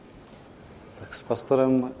Tak s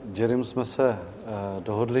pastorem Jerrym jsme se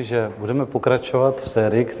dohodli, že budeme pokračovat v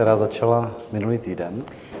sérii, která začala minulý týden.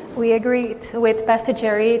 We agreed with Pastor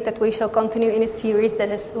Jerry that we shall continue in a series that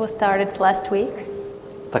was started last week.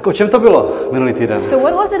 Tak o čem to bylo minulý týden? So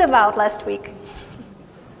what was it about last week?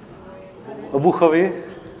 O Bůchovi?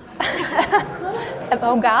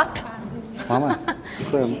 About God? Máme.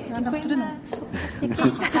 Děkujeme.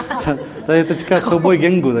 Tady je teďka souboj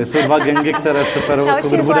gangu. Tady jsou dva gangy, které se perou. Now it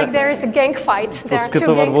seems like there is a gang fight. There are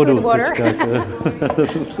two gangs with water.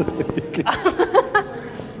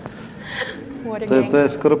 To je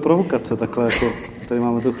skoro provokace, takhle jako tady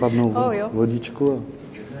máme tu chladnou vodičku.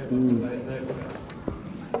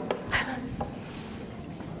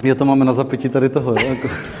 Jo, to máme na zapití tady toho. Jako.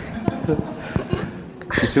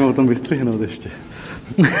 Musíme o tom vystřihnout ještě.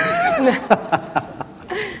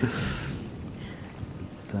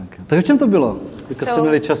 Tak o čem to bylo? Teďka jste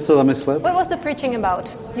měli čas se zamyslet. What was the preaching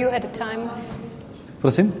about? You had a time.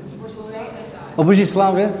 Prosím? O Boží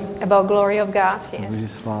slávě? About glory of God, yes. Boží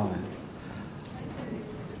slávě.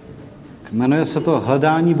 Jmenuje se to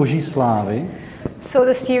Hledání Boží slávy.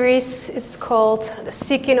 So the series is called The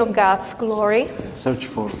Seeking of God's Glory.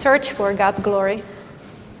 Search for God's Glory.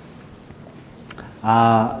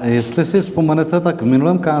 A jestli si vzpomenete, tak v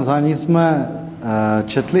minulém kázání jsme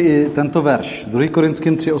četli i tento verš, 2.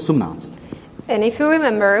 Korinským 3:18. And if you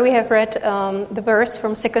remember, we have read the verse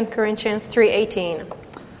from 2 Corinthians 3:18.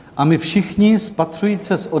 A my všichni, spatřujíc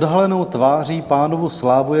se s odhalenou tváří Pánovu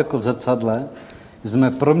slávu jako v zrcadle,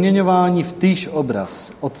 jsme proměňováni v týž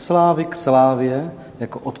obraz, od slávy k slávě,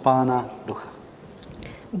 jako od Pána ducha.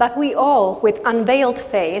 But we all, with unveiled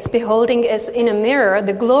face, beholding as in a mirror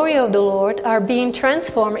the glory of the Lord, are being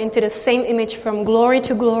transformed into the same image from glory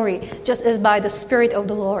to glory, just as by the Spirit of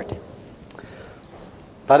the Lord.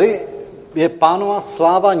 Tady je Pánova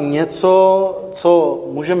sláva něco, co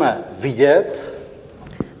můžeme vidět.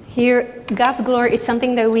 Here, God's glory is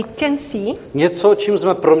something that we can see. Něco, čím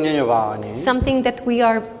jsme proměňováni. Something that we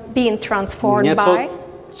are being transformed by.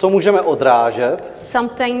 Co můžeme odrážet.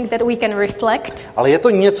 Something that we can reflect. Ale je to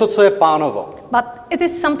něco, co je Pánovo. But it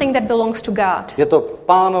is something that belongs to God. Je to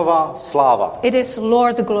Pánova sláva. It is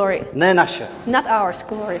Lord's glory. Ne naše. Not ours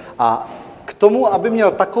glory. A k tomu, aby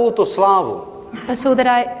měl takovouto slávu, and so that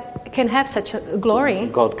I can have such a glory,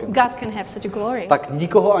 God can have such a glory. Tak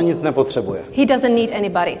nikoho a nic nepotřebuje. He doesn't need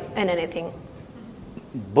anybody and anything.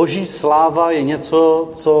 Boží sláva je něco,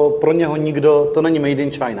 co pro něho nikdo, to není made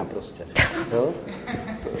in China prostě. Jo?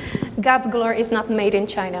 God's glory is not made in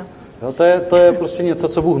China. Jo, to je prostě něco,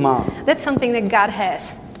 co Bůh má. That's something that God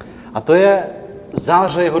has. A to je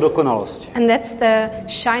záře jeho dokonalosti. And that's the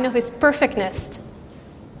shine of his perfectness.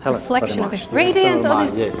 Hele, reflection of his radiance of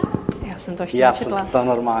his. Yes. Já jsem to tam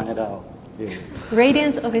normálně dal.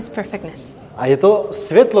 Radiance of his perfectness. A je to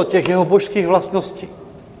světlo těch jeho božských vlastností.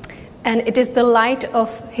 And it is the light of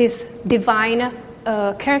his divine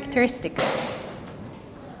characteristics.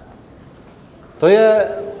 To je,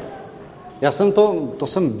 já jsem to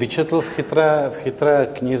jsem vyčetl v chytré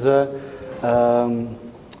knize,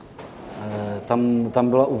 tam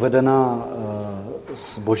byla uvedena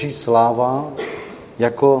boží sláva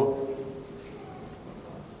jako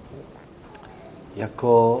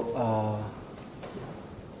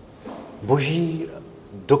boží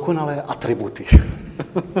dokonalé atributy.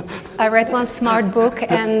 I read one smart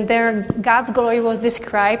book and there God's glory was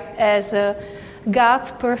described as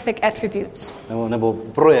God's perfect attributes. Nebo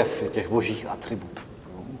projev těch božích atributů.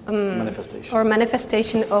 Manifestation. Or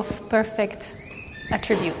manifestation of perfect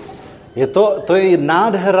attributes. To je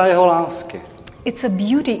nádhera jeho lásky. It's a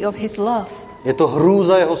beauty of his love. Je to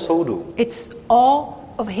hrůza jeho soudu. It's all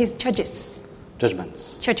of his judgments.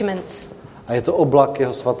 A je to oblak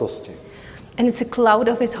jeho svatosti. And it's a cloud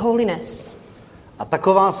of his holiness. A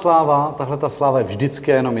taková sláva, tahleta sláva je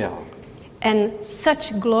vždycky jenom jeho. And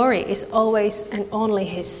such glory is always and only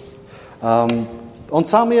his. On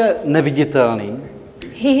sám je neviditelný.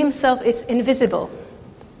 He himself is invisible.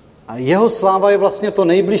 A jeho sláva je vlastně to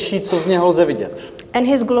nejbližší, co z něho lze vidět. And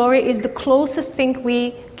his glory is the closest thing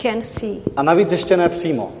we can see. A navíc ještě ne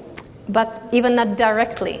přímo. But even not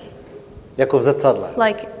directly. Jako v zrcadle.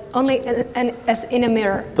 Like only as in a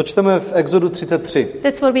mirror. To čteme v Exodu 33.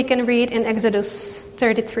 That's what we can read in Exodus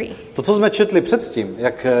 33. To, co jsme četli předtím,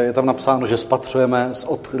 jak je tam napsáno, že spatřujeme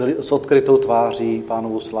s odkrytou tváří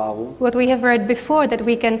Pánovu slávu. What we have read before, that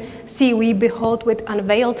we can see, we behold with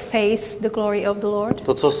unveiled face the glory of the Lord.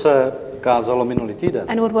 To, co se kázalo minulý týden.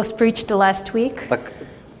 And what was preached the last week. Tak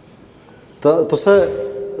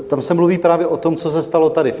tam se mluví právě o tom, co se stalo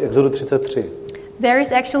tady v Exodu 33. There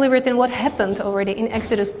is actually written what happened already in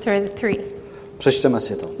Exodus 33. Přečteme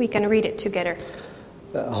si to. We can read it together.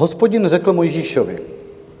 Hospodin řekl Mojžíšovi,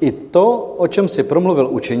 i to, o čem si promluvil,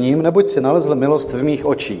 učiním, neboť si nalezl milost v mých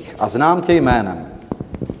očích a znám tě jménem.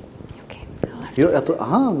 Jo,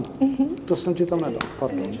 to jsem ti tam nedal,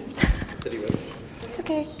 pardon. It's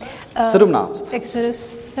okay. 17.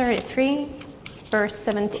 Exodus 33, verse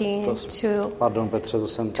 17 to... Pardon, Petře, to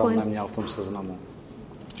jsem tam neměl v tom seznamu.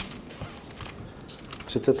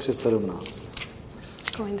 33:17.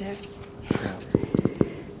 Going there.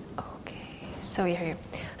 Okay, so you're here.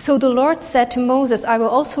 So the Lord said to Moses, I will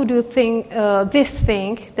also do this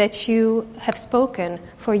thing that you have spoken,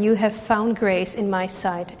 for you have found grace in my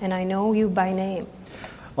sight, and I know you by name.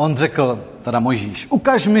 On řekl, teda Mojžíš,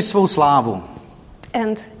 ukaž mi svou slávu.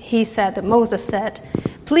 And Moses said,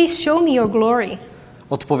 please show me your glory.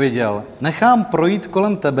 Odpověděl, nechám projít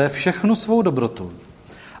kolem tebe všechnu svou dobrotu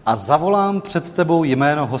a zavolám před tebou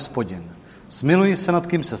jméno Hospodin. Smiluji se nad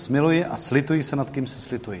kým se smiluji a slituji se nad kým se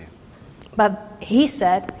slituji. But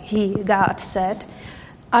God said,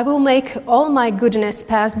 I will make all my goodness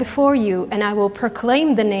pass before you, and I will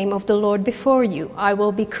proclaim the name of the Lord before you. I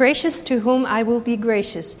will be gracious to whom I will be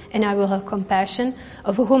gracious, and I will have compassion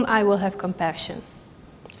of whom I will have compassion.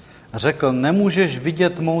 Řekl, nemůžeš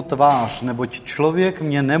vidět mou tvář, neboť člověk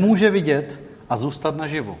mě nemůže vidět a zůstat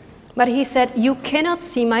naživu. But he said, you cannot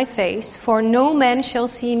see my face, for no man shall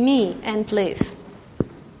see me and live.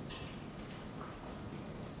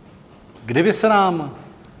 Kdyby se nám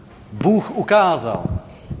Bůh ukázal,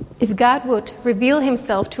 if God would reveal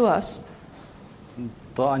himself to us,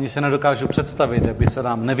 to ani se nedokážu představit, jak by se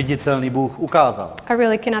nám neviditelný Bůh ukázal. I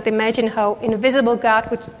really cannot imagine how invisible God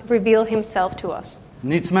would reveal himself to us.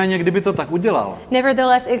 Nicméně, kdyby to tak udělal,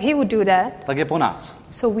 Nevertheless, if he would do that, tak je po nás.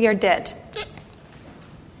 so we are dead.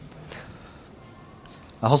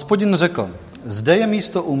 A Hospodin řekl, zde je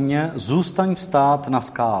místo u mě, zůstaň stát na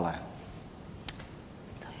skále.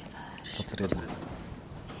 21.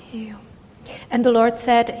 And the Lord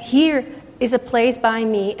said, here is a place by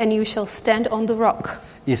me, and you shall stand on the rock.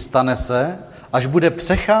 I stane se, až bude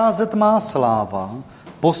přecházet má sláva,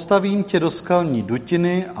 postavím tě do skalní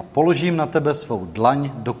dutiny a položím na tebe svou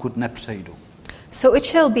dlaň, dokud nepřejdu. So it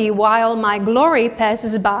shall be while my glory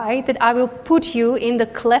passes by that I will put you in the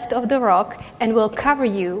cleft of the rock and will cover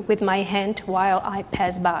you with my hand while I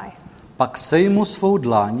pass by. Pak sejmu svou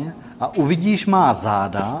dlaň a uvidíš má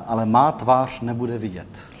záda, ale má tvář nebude vidět.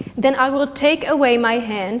 Then I will take away my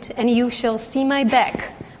hand and you shall see my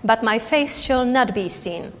back, but my face shall not be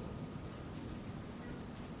seen.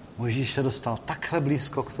 Mojžíš se dostal takhle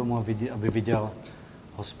blízko k tomu, aby viděl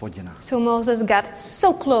Hospodina. So Moses got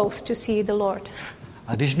so close to see the Lord.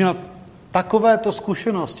 A když měl takovéto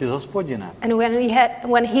zkušenosti s Hospodinem, And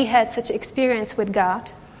when he had such experience with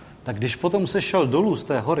God, tak když potom se šel dolů z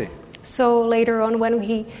té hory, so later on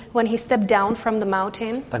when he stepped down from the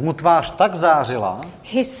mountain, tak mu tvář tak zářila,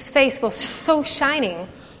 his face was so shining,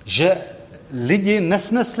 že lidi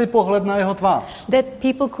nesnesli pohled na jeho tvář. that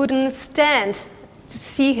people couldn't stand to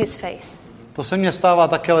see his face. To se mně stává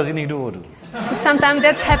také, ale z jiných důvodů. So sometimes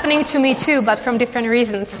that's happening to me too, but from different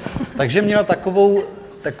reasons. Takže měl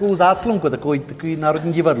takovou záclonku, takový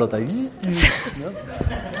národní divadlo tady.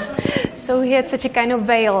 So he had such a kind of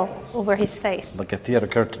veil over his face. Like a theater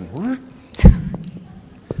curtain.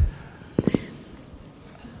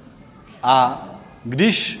 A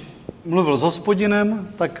když mluvil s Hospodinem,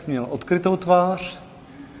 tak měl odkrytou tvář.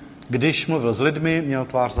 Když mluvil s lidmi, měl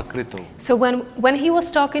tvář zakrytou. So when he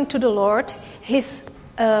was talking to the Lord,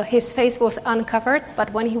 his face was uncovered, but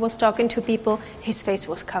when he was talking to people, his face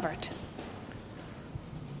was covered.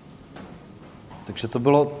 Takže to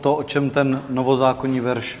bylo to, o čem ten novozákonní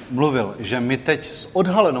verš mluvil, že my teď s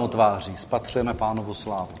odhalenou tváří spatřujeme Pánovu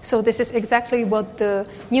slávu. So this is exactly what the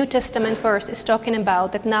New Testament verse is talking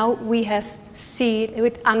about, that now we have seen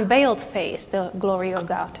with unveiled face the glory of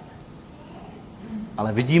God.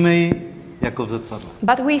 Ale vidíme ji jako v zrcadle.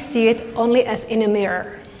 But we see it only as in a mirror.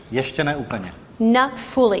 Ještě ne úplně. Not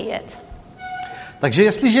fully yet. Takže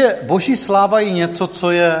jestliže Boží sláva je něco,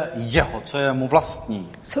 co je jeho, co je mu vlastní,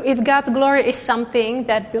 So if God's glory is something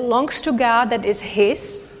that belongs to God, that is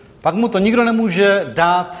his, pak mu to nikdo nemůže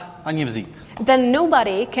dát ani vzít. then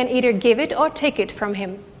nobody can either give it or take it from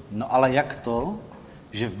him. No ale jak to,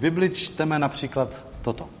 že v Bibli čteme například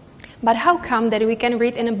toto? But how come that we can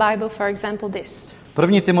read in a Bible, for example, this?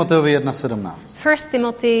 1. Timoteovi 1:17. 1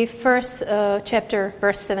 Timothy, first chapter,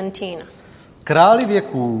 verse 17. Králi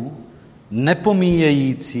věků,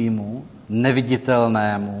 nepomíjejícímu,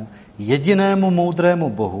 neviditelnému, jedinému moudrému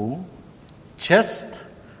Bohu, čest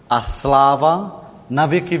a sláva na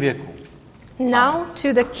věky věku. Now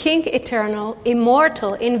to the King eternal,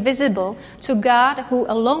 immortal, invisible, to God who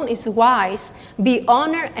alone is wise, be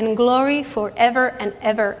honor and glory forever and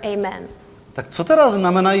ever. Amen. Tak co teda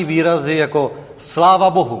znamenají výrazy jako sláva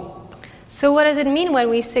Bohu? So what does it mean when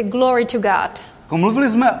we say glory to God? Mluvili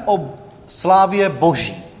jsme o slávě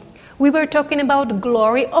Boží. We were talking about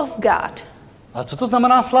glory of God. Ale co to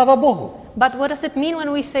znamená sláva Bohu? But what does it mean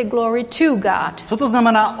when we say glory to God? Co to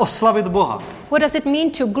znamená oslavit Boha? What does it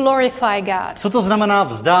mean to glorify God? Co to znamená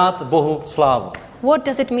vzdát Bohu slávu? What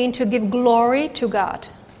does it mean to give glory to God?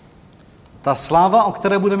 Ta sláva, o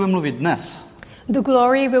které budeme mluvit dnes, The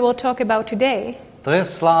glory we will talk about today to je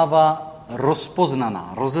sláva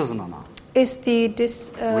rozpoznaná, rozeznaná. is the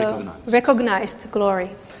recognized glory.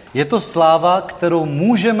 Je to sláva, kterou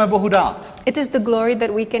můžeme Bohu dát. It is the glory that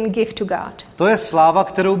we can give to God. To je sláva,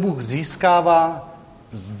 kterou Bůh získává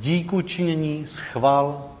z díku činění, z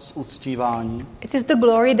chval, z uctívání. It is the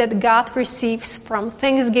glory that God receives from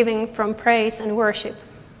thanksgiving, from praise and worship.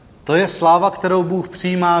 To je sláva, kterou Bůh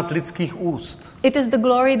přijímá z lidských úst. It is the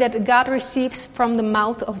glory that God receives from the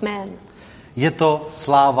mouth of man. Je to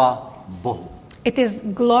sláva Bohu, It is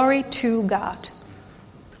glory to God.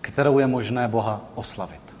 kterou je možné Boha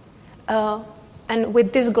oslavit. And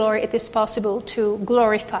with this glory it is possible to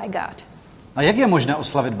glorify God. A jak je možné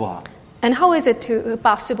oslavit Boha? And how is it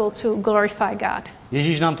possible to glorify God?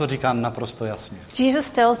 Ježíš nám to říká naprosto jasně.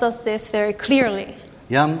 Jesus tells us this very clearly.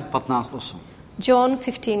 Jan 15:8. John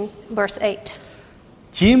 15, verse 8.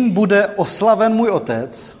 Tím bude oslaven můj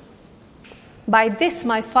otec, By this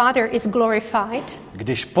my Father is glorified,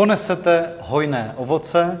 když ponesete hojné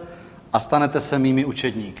ovoce a stanete se mými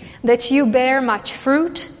učedníky. that you bear much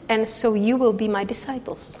fruit, and so you will be my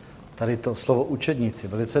disciples. Tady to slovo učedníci,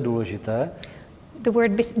 velice důležité. The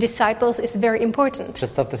word disciples is very important.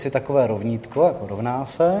 Představte si takové rovnítko, jako rovná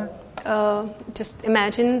se, Just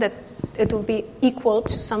imagine that it will be equal to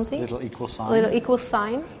something, little equal a sign, little equal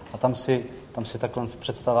sign, a tam si takhle v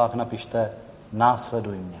představách napište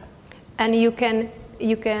následuj mě. and you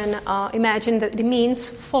can imagine that it means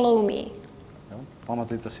follow me. Jo?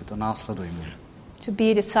 Pamatujte si to, následuj mě. To be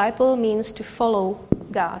a disciple means to follow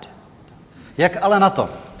God. Jak ale na to?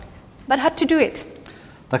 But how to do it?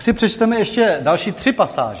 Tak si přečteme ještě další 3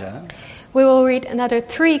 pasáže We will read another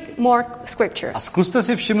 3 more a scriptures zkuste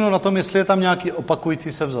si všimnout na tom, jestli je tam nějaký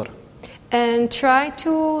opakující se vzor. and try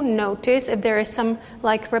to notice if there is some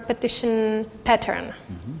like repetition pattern.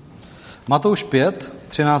 Matouš 5,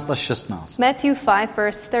 13 až 16. Matthew 5,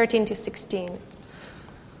 verse 13 to 16.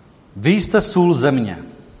 Vy jste sůl země.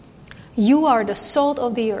 You are the salt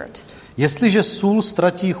of the earth. Jestliže sůl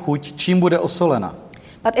ztratí chuť, čím bude osolena?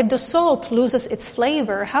 But if the salt loses its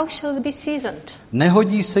flavor, how shall it be seasoned?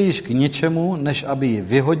 Nehodí se již k ničemu, než aby ji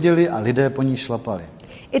vyhodili a lidé po ní šlapali.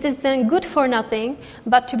 It is then good for nothing,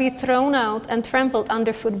 but to be thrown out and trampled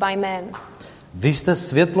underfoot by men. Vy jste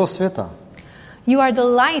světlo světa. You are the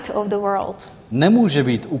light of the world. Nemůže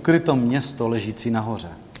být ukryto město ležící nahoře.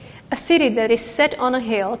 A city that is set on a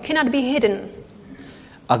hill cannot be hidden.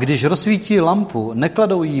 A když rozsvítí lampu,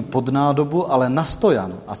 nekladou ji pod nádobu, ale na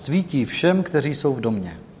stojan a svítí všem, kteří jsou v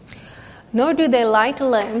domě. Nor do they light a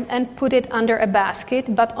lamp and put it under a basket,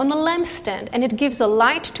 but on a lampstand, and it gives a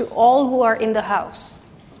light to all who are in the house.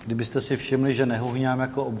 Kdybyste si všimli, že nehuhňám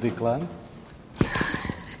jako obvykle.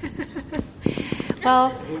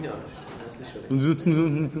 Well,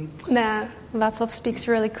 Václav speaks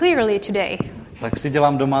really clearly today. Tak si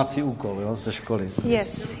dělám domácí úkol, jo, ze školy.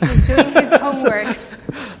 Yes, he's doing his homeworks.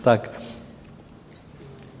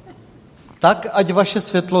 Tak, ať vaše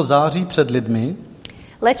světlo září před lidmi,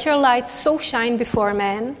 Let your light so shine before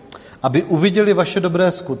men, aby uviděli vaše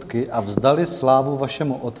dobré skutky a vzdali slávu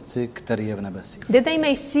vašemu Otci, který je v nebesích. that they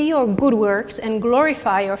may see your good works and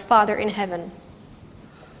glorify your Father in heaven.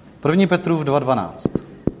 1. Petrův 2:12.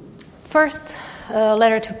 First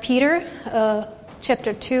letter to Peter,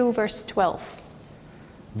 chapter 2, verse 12.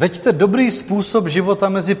 Veďte dobrý způsob života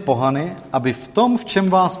mezi pohany, aby v tom, v čem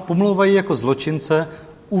vás pomlouvají jako zločince,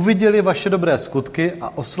 uviděli vaše dobré skutky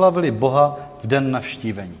a oslavili Boha v den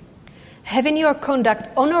navštívení. Having your conduct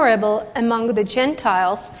honorable among the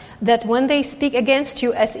Gentiles, that when they speak against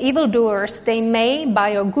you as evildoers, they may,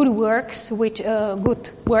 by your good works,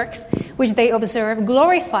 which they observe,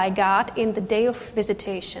 glorify God in the day of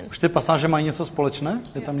visitation. Už ty pasáže mají něco společné?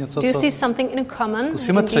 Je tam něco, Do you co... see something in common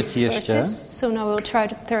Zkusíme in these třetí ještě. verses? So now we'll try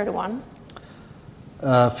the third one.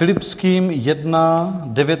 Filipským 1,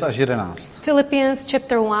 9 až 11. Philippians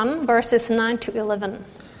chapter 1, verses 9 to 11.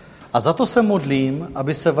 A za to se modlím,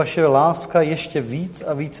 aby se vaše láska ještě víc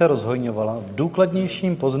a více rozhojňovala v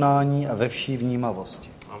důkladnějším poznání a ve vší vnímavosti.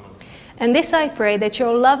 And this I pray, that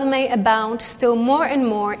your love may abound still more and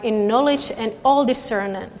more in knowledge and all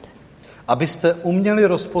discernment. Abyste uměli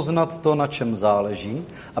rozpoznat to, na čem záleží,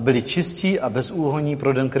 a byli čistí a bezúhonní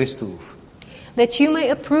pro den Kristův. That you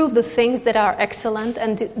may approve the things that are excellent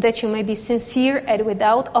and that you may be sincere and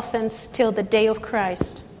without offense till the day of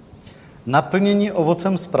Christ. Naplnění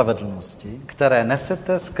ovocem spravedlnosti, které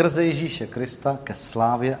nesete skrze Ježíše Krista ke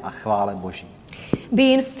slávě a chvále Boží.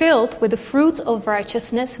 Being filled with the fruits of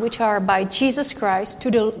righteousness which are by Jesus Christ to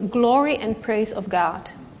the glory and praise of God.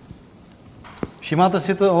 Všimáte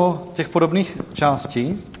si to o těch podobných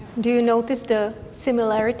částí? Do you notice the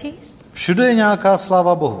similarities? Všude je nějaká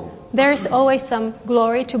sláva Bohu. There is always some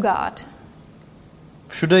glory to God.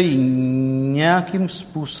 Všude ji nějakým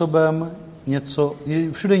způsobem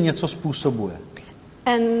všude něco způsobuje.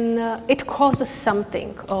 And it causes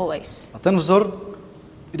something always. A ten vzor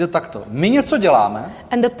jde takto. My něco děláme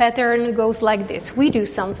And the pattern goes like this. We do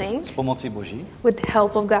something s pomocí Boží. with the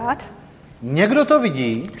help of God. Někdo to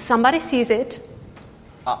vidí Somebody sees it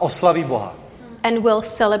a oslaví Boha. and will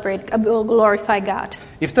celebrate, will glorify God.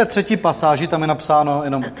 I v té třetí pasáži tam je napsáno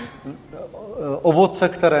jenom ovoce,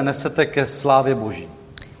 které nesete ke slávě Boží.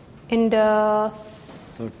 In the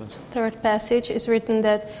third passage is written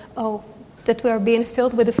that we are being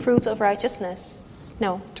filled with the fruits of righteousness.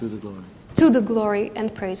 No. To the glory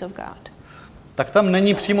and praise of God. Tak tam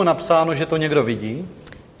není přímo napsáno, že to někdo vidí.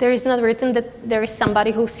 There is not written that there is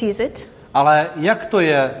somebody who sees it. Ale jak to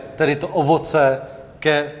je, tedy to ovoce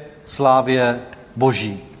ke slávě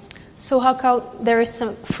Boží? So how come there is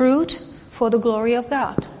some fruit for the glory of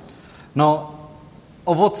God? No,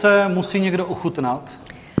 ovoce musí někdo ochutnat.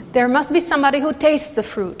 There must be somebody who tastes the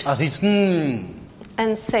fruit. A říct,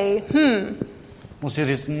 And say, musí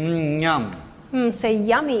říct, mňam. Say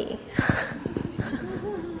yummy.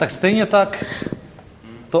 Tak stejně tak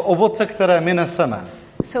to ovoce, které my neseme.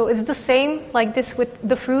 So it's the same like this with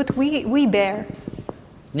the fruit we bear.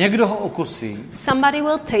 Někdo ho okusí. Somebody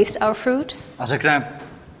will taste our fruit. A řekne,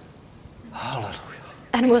 haleluja.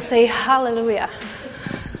 And will say hallelujah.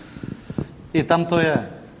 I tam to je.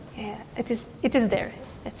 Yeah, it is there.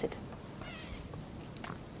 That's it.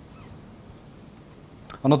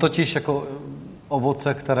 Ono totiž jako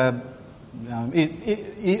ovoce, které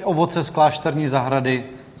i ovoce z klášterní zahrady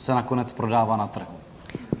se nakonec prodává na trhu.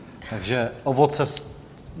 Takže ovoce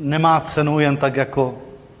nemá cenu jen tak jako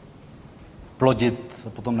plodit a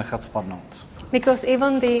potom nechat spadnout. Because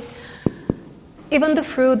even the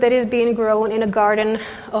fruit that is being grown in a garden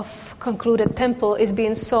of concluded temple is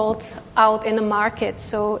being sold out in the market.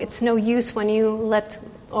 So it's no use when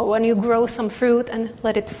you grow some fruit and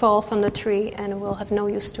let it fall from the tree and will have no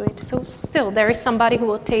use to it. So still there is somebody who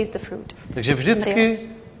will taste the fruit. Takže vždycky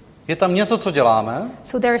je tam něco, co děláme.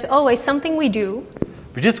 So there is always something we do.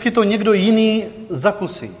 Vždycky to někdo jiný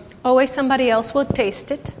zakusí. Always somebody else will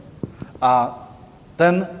taste it. A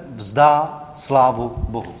ten vzdá slávu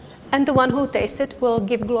Bohu. And the one who tastes it will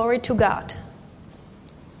give glory to God.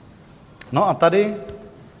 No a tady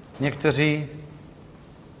někteří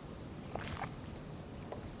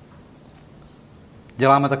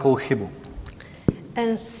děláme takovou chybu.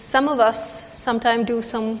 And some of us sometimes do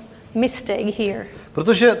some mistake here.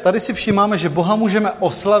 Protože tady si všímáme, že Boha můžeme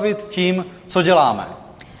oslavit tím, co děláme.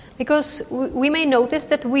 Because we may notice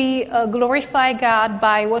that we glorify God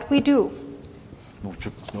by what we do. No,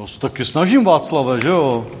 já se taky snažím, Václave, že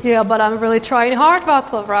jo? Yeah, but I'm really trying hard,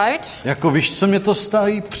 Václav, right? Jako víš, co mě to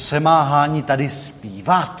stojí přemáhání tady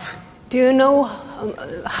zpívat? Do you know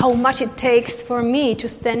how much it takes for me to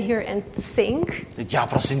stand here and sing? Teď já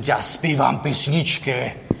prosím tě, zpívám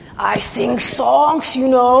písničky. I sing songs,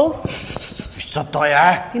 you know. Víš, co to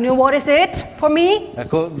je? Do you know what is it for me?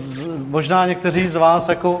 Jako, možná někteří z vás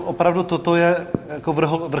jako opravdu toto je jako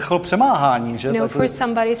vrchol přemáhání, že? No, for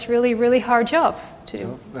somebody it's really hard job to do.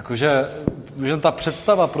 Jakože ta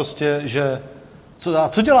představa prostě, že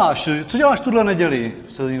co děláš tuhle neděli,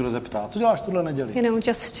 se někdo zeptá. Co děláš tuhle neděli? You know,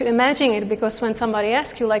 just to imagine it, because when somebody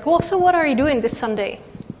asks you like, well, so what are you doing this Sunday?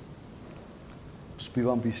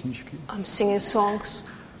 Zpívám písničky. I'm singing songs.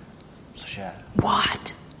 Cože?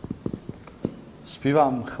 What?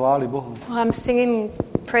 Zpívám chvály Bohu. Well, I'm singing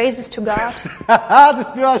praises to God. Ty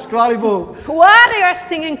zpíváš chvály Bohu. What? You are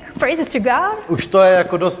singing praises to God? Už to je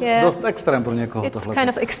jako dost extrém pro někoho It's tohle. kind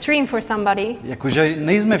of extreme for somebody. Jakože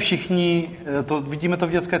nejsme všichni, vidíme to v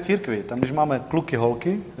dětské církvi. Tam, když máme kluky,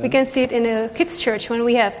 holky. We can see it in a kids church when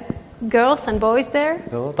we have girls and boys there.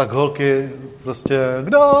 Jo, tak holky prostě,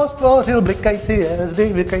 kdo stvořil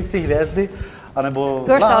blikající hvězdy, anebo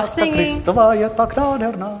láska Kristova je tak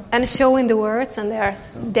nádherná. And showing the words and they are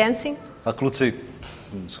dancing. A kluci,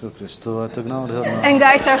 láska Kristova je tak nádherná. And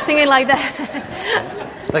guys are singing like that.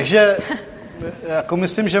 Takže jako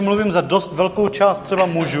myslím, že mluvím za dost velkou část třeba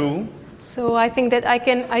mužů, So I think that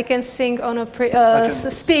I can sing on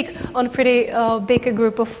speak on pretty big a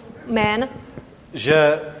group of men.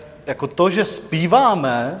 že jako to, že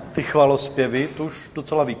zpíváme ty chvalospěvy, to už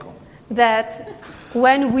docela výkon. That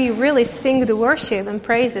when we really sing the worship and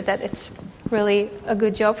praise it, that it's really a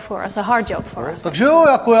good job for us, a hard job for us. Takže jo,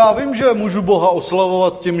 jako já vím, že můžu Boha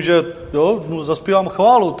oslavovat tím, že jo, zaspívám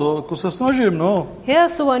chválu, to jako se snažím, no.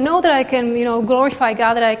 Yeah, so I know that I can, glorify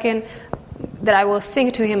God, that I will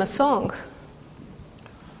sing to him a song.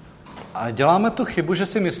 A děláme tu chybu, že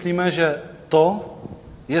si myslíme, že to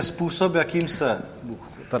je způsob, jakým se Bůh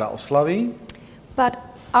teda oslaví. But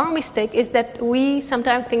our mistake is that we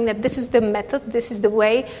sometimes think that this is the method, this is the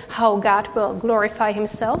way how God will glorify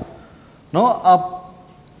himself. No a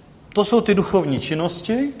to jsou ty duchovní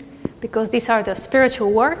činnosti. Because these are the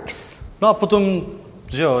spiritual works. No a potom,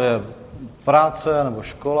 že jo, je práce nebo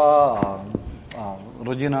škola a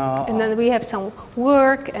rodina. And then we have some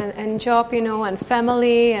work and job, and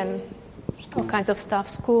family and all kinds of stuff,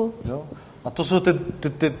 school. Jo? A to jsou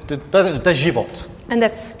to je život. And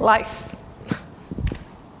that's life.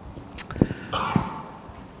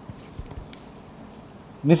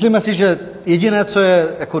 Myslíme si, že jediné,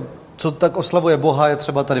 co tak oslavuje Boha, je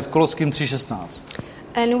třeba tady v Koloským 3:16.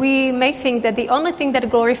 And we may think that the only thing that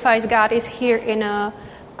glorifies God is here in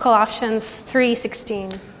Colossians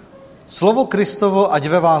 3:16. Slovo Kristovo ať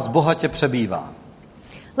ve vás bohatě přebývá.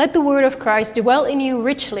 Let the word of Christ dwell in you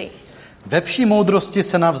richly. Ve vší moudrosti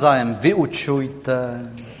se navzájem vyučujte.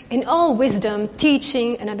 In all wisdom,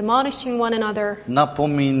 teaching and admonishing one another.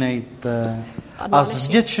 Napomínejte a s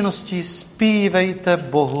vděčností zpívejte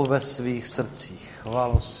Bohu ve svých srdcích.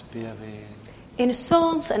 Chvalospěvy. In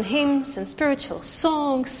songs and hymns and spiritual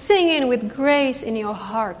songs, singing with grace in your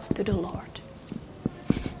hearts to the Lord.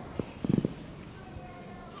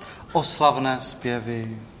 Oslavné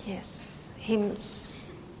zpěvy. Yes, hymns.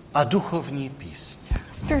 A duchovní písně.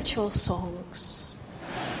 Spiritual songs.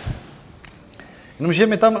 Jenomže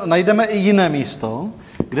my tam najdeme i jiné místo,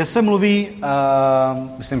 kde se mluví,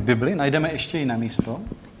 myslím v Bibli, najdeme ještě jiné místo.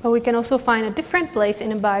 But we can also find a different place in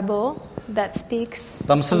the Bible that speaks.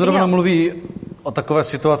 Tam se zrovna mluví o takové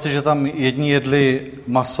situaci, že tam jedni jedli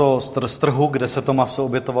maso z trhu, kde se to maso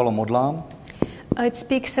obětovalo modlám. It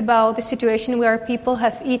speaks about the situation where people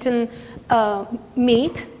have eaten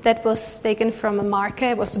meat that was taken from a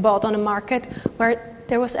market, was bought on a market, where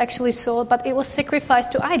there was actually sold, but it was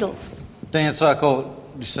sacrificed to idols. To je něco jako,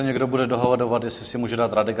 když se někdo bude dohadovat, jestli si může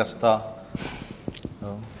dát Radegasta.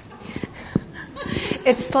 No.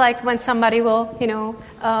 It's like when somebody will,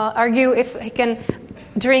 argue if he can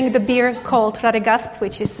drink the beer called Radegast,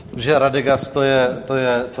 which is že Radegast to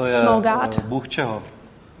je small god. Bůh čeho?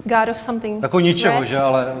 God of something. Jako ničeho, red. Že,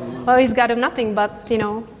 ale well, he's God of nothing, but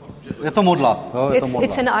je to modla, jo, je to modla.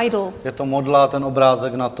 It's an idol. Je to modla, ten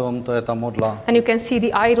obrázek na tom, to je ta modla. And you can see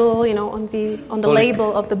the idol, on the label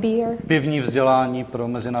of the beer. Pivní vzdělání pro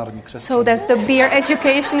mezinárodní křesťany. So that's the beer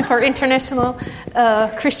education for international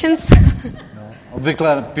Christians.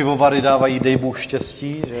 Obvykle pivovary dávají dej Bůh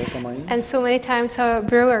štěstí, že to mají. And so many times our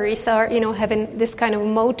breweries are, having this kind of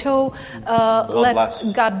motto, let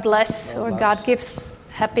God bless, or God gives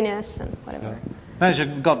happiness and whatever. Ne, že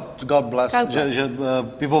God bless. Že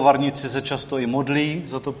pivovarníci se často i modlí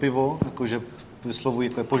za to pivo, jakože vyslovují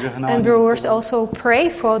jako požehnání. And brewers also pray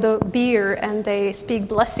for the beer and they speak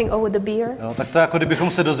blessing over the beer. Jo, tak to je jako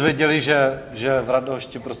kdybychom se dozvěděli, že v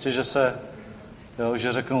Radošti prostě,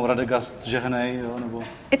 že řeknou Radegast žehnej, jo, nebo...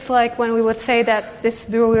 It's like when we would say that this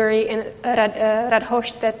brewery in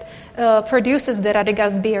Radhošť that produces the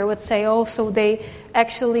Radegast beer would say, so they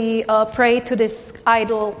actually pray to this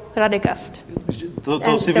idol Radegast.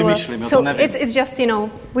 To si vymýšlím, to nevím. It's just,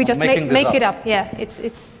 we just make it up. Yeah,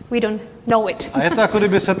 we don't know it. A je to jako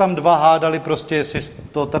kdyby se tam dva hádali prostě, jestli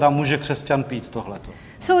to teda může křesťan pít tohleto.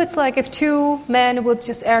 So it's like if two men would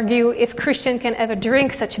just argue if Christian can ever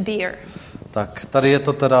drink such beer. Tak tady je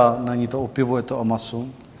to teda, není to o pivu, je to o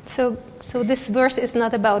masu. So this verse is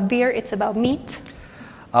not about beer, it's about meat.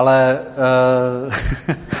 Ale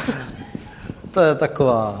to je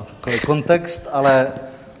takový kontext, ale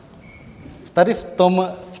tady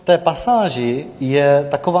v té pasáži je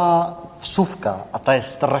taková vsuvka a ta je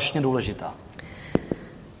strašně důležitá.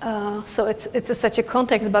 So it's such a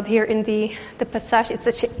context, but here in the passage it's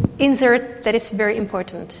such an insert that is very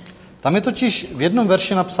important. Tam je totiž v jednom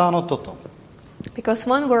verši napsáno toto. Because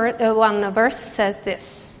one verse says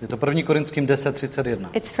this. Je to 1. Korinským 10:31.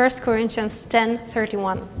 It's 1 Corinthians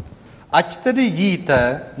 10:31. Ať tedy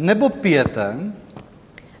jíte nebo pijete,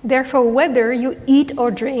 therefore whether you eat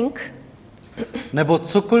or drink, nebo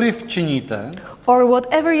cokoliv činíte, or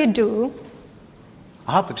whatever you do,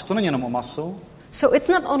 aha, takže to není jenom o masu, so it's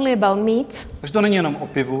not only about meat, takže to není jenom o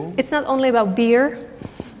pivu, it's not only about beer,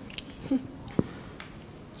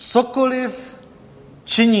 cokoliv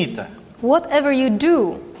činíte, whatever you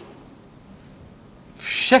do,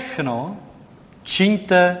 všechno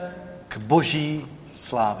čiňte k Boží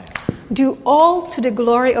slávě. do all to the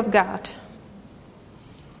glory of God.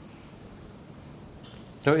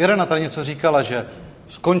 Irena tady něco říkala, že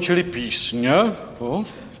skončili písně.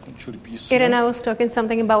 Irena was talking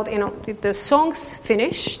something about, the songs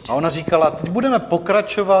finished. A ona říkala, teď budeme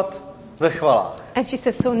pokračovat ve chvalách. And she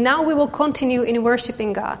says, so now we will continue in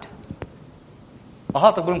worshiping God.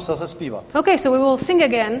 Aha, tak budeme se zase zpívat. Okay, so we will sing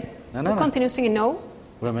again. Ne, We'll continue singing. No,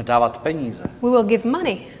 budeme dávat peníze. we will give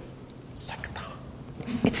money. Sekta.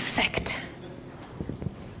 It's a sect.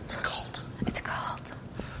 It's a cult. It's a cult.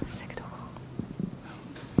 Sect.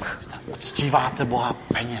 Uctíváte Boha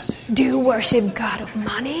penězi. Do you worship God of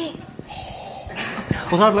money?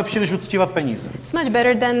 Pořád lepší, než uctívat peníze. It's much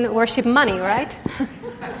better than worship money, right?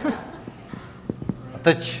 A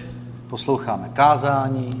teď posloucháme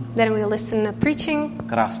kázání, Then we listen to preaching.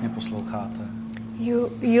 krásně posloucháte.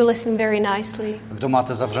 You listen very nicely. Kdo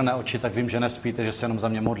máte zavřené oči, tak vím, že nespíte, že se jenom za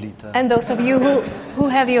mě modlíte. And those of you who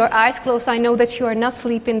have your eyes closed, I know that you are not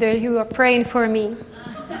sleeping, that you are praying for me.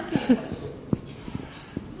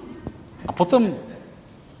 A potom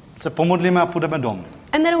se pomodlíme a půjdeme domů.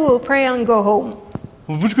 And then we will pray and go home.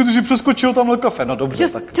 Počkej, ty jsi přeskočil tamhle kafe. No dobře,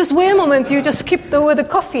 Just wait a moment, you just skipped over the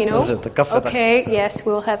coffee, no? Dobře, tak kafe Okay, yes,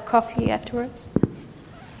 we'll have coffee afterwards.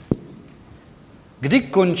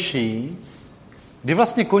 Kdy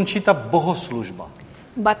vlastně končí ta bohoslužba?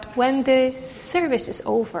 But when the service is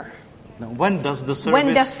over, No, when does the service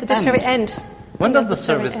when does the service end? When does the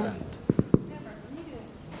service end?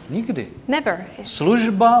 Nikdy. Never.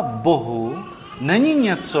 Služba Bohu není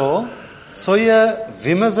něco, co je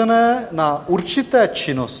vymezené na určité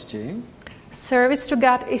činnosti, Service to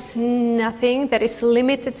God is nothing that is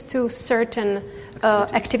limited to certain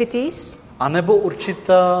activities, anebo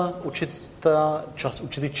určitý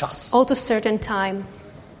čas. or to certain time.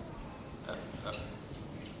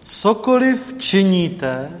 Cokoliv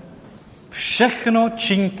činíte, všechno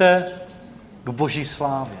čiňte k Boží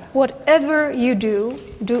slávě. Whatever you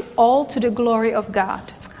do all to the glory of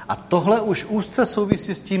God. A tohle už úzce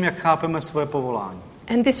souvisí s tím, jak chápeme svoje povolání.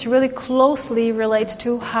 And this really closely relates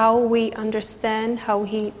to how we understand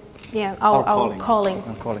our calling.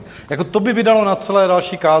 Jako to by vydalo na celé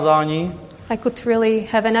další kázání, I could really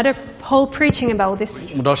have another whole preaching about this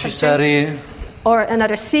další subject, sérii, or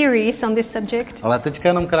another series on this subject, ale teďka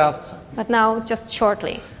jenom krátce. but now just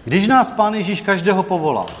shortly. Když nás Pán Ježíš každého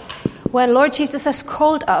povolal, When Lord Jesus has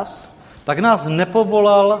called us, tak nás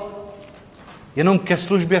nepovolal jenom ke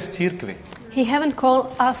službě v církvi, He haven't called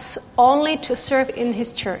us only to serve in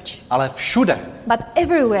His church, ale všude. but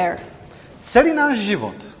everywhere. Celý náš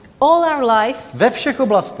život, All our life, ve všech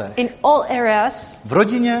oblastech, in all areas, v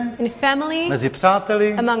rodině, in family, mezi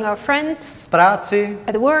přáteli, among our friends, v práci,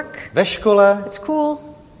 at work, ve škole at school,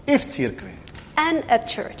 i v církvi, and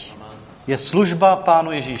at church. je služba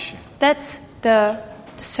Pánu Ježíši. That's the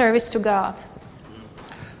service to God.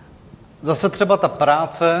 Zase třeba ta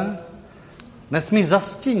práce nesmí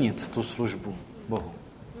zastínit tu službu Bohu.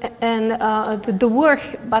 And the work,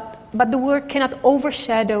 but the work cannot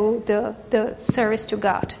overshadow the service to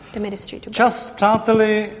God, the ministry to God. Čas s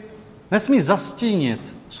přáteli nesmí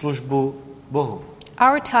zastínit službu Bohu.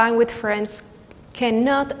 Our time with friends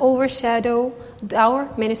cannot overshadow our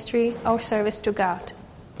ministry, our service to God.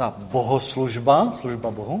 Ta bohoslužba,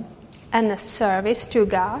 služba Bohu, And the service to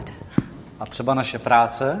God a třeba naše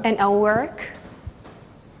práce, and our work,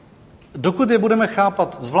 dokud je budeme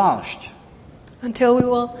chápat zvlášť, until we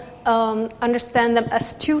will understand them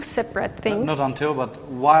as two separate things, not until, but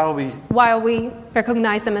while we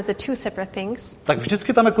recognize them as the two separate things, tak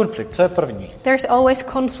vždycky tam je konflikt. Co je první? there's always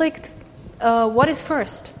conflict. What is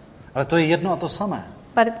first? Ale to je jedno a to samé.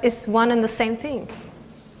 But it is one and the same thing.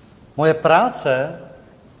 Moje práce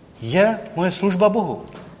je moje služba Bohu.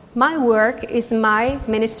 My work is my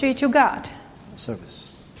ministry to God.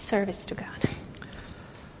 Service. To God.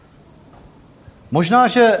 Možná,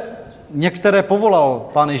 že některé povolal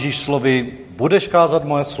Pán Ježíš slovy, budeš kázat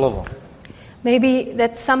moje slovo. Maybe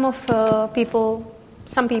that some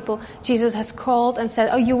people, Jesus has called and said,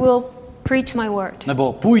 oh, you will preach my word.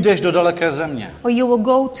 Nebo půjdeš do daleké země. Or you will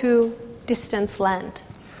go to distant land.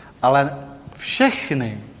 Ale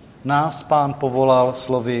všechny nás Pán povolal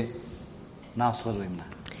slovy, následuj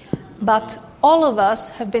mne. But all of us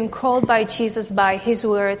have been called by Jesus by his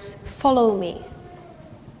words, follow me.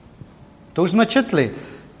 To už jsme četli.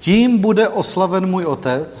 Tím bude oslaven můj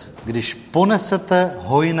otec, když ponesete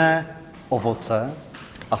hojné ovoce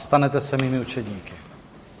a stanete se mými učedníky.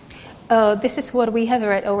 This is what we have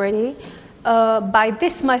read already. By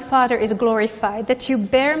this my Father is glorified, that you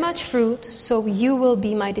bear much fruit, so you will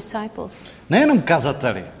be my disciples. Nejenom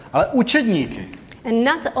kazateli, ale učedníky. And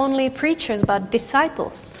not only preachers, but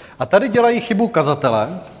disciples. A tady dělají chybu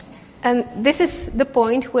kazatele, And this is the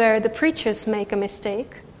point where the preachers make a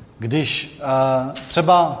mistake. když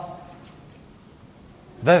třeba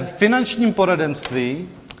ve finančním poradenství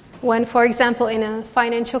When, for example, in a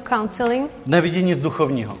financial counseling, nevidí nic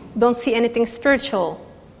duchovního. don't see anything spiritual.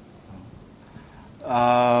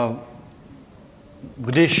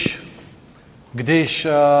 Když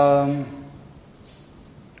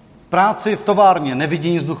v práci v továrně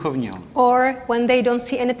nevidí nic duchovního. Or when they don't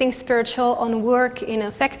see anything spiritual on work in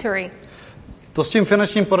a factory. To s tím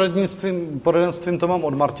finančním poradenstvím to mám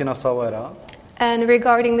od Martina Sauera. And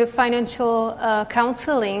regarding the financial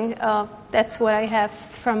counseling, that's what I have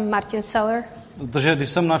from Martin Sauer. Protože když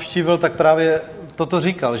jsem navštívil, tak právě toto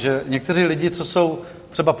říkal, že někteří lidi, co jsou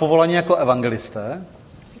třeba povolaní jako evangelisté,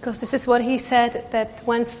 Because this is what he said, that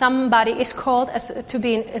when somebody is called to be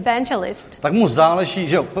an evangelist, tak mu záleží,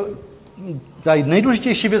 že ta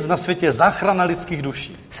nejdůležitější věc na světě je záchrana lidských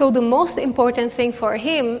duší. so the most important thing for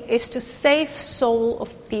him is to save soul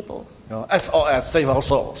of people. Jo, SOS, Save Our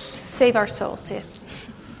Souls. Save our souls, yes.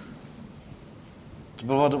 To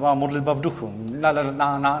byla taková modlitba v duchu.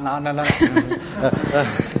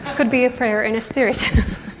 Could be a prayer in a spirit.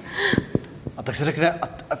 A tak si řekne,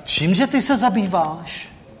 a čímže ty se zabýváš?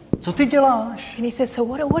 Co ty děláš? And he says,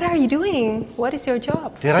 so what are you doing? What is your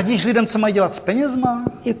job? Ty radíš lidem, co mají dělat s penězma?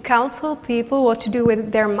 You counsel people what to do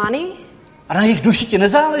with their money? A na jejich duši ti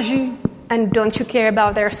nezáleží? And don't you care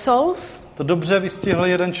about their souls? To dobře vystihl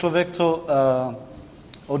jeden člověk, co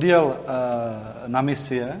odjel na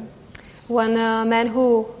misie. One man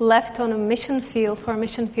who left on a mission field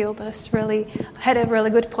had a really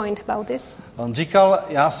good point about this. On říkal,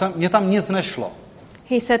 mně tam nic nešlo.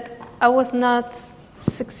 He said, I was not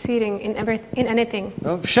succeeding in anything.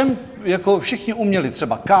 Jo, všichni uměli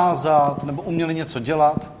třeba kázat, nebo uměli něco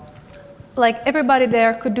dělat. Like everybody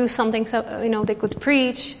there could do something, so, they could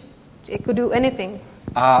preach, they could do anything.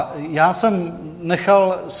 A já jsem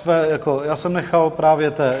nechal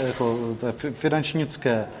právě té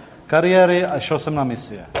finančnické kariéry a šel jsem na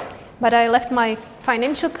misie. But I left my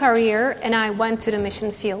financial career and I went to the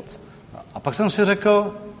mission field. A pak jsem si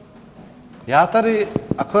řekl, já tady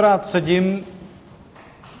akorát sedím,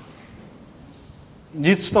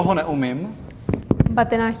 nic z toho neumím, But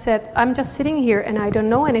then I said, I'm just sitting here and I don't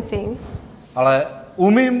know anything. ale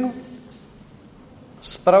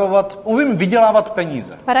umím vydělávat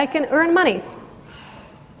peníze. But I can earn money.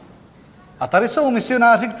 A tady jsou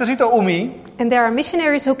misionáři, kteří to umí, And there are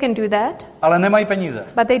missionaries who can do that, ale nemají peníze.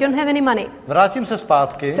 but they don't have any money. Vrátím se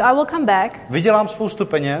zpátky, So I will come back, vydělám spoustu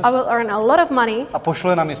peněz I will earn a lot of money, a pošlu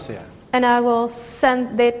je na misie. and I will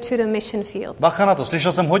send it to the mission field. Bacha na to.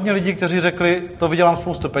 Slyšel jsem hodně lidí, kteří řekli, to vydělám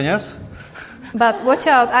spoustu peněz. But watch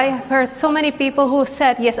out, I have heard so many people who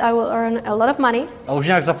said, yes, I will earn a lot of money, A už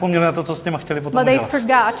nějak zapomněli na to, co s těma chtěli potom but they udělat.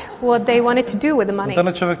 forgot what they wanted to do with the money.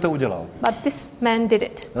 Tenhle člověk to udělal. But this man did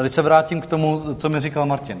it. A když se vrátím k tomu, co mi říkal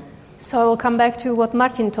Martin. So I will come back to what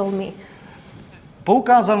Martin told me.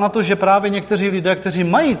 Poukázal na to, že právě někteří lidé, kteří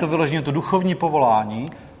mají to vyloženě to duchovní povolání,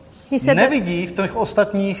 nevidí v těch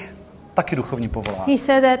ostatních taky duchovní povolání. He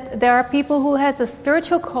said that there are people who has a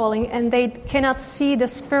spiritual calling and they cannot see the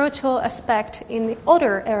spiritual aspect in the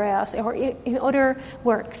other areas or in other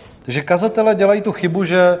works. Takže kazatelé dělají tu chybu,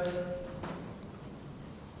 že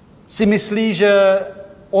si myslí, že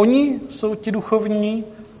oni jsou ti duchovní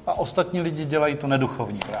a ostatní lidi dělají tu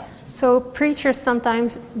neduchovní práci. So preachers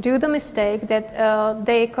sometimes do the mistake that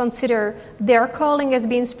they consider their calling as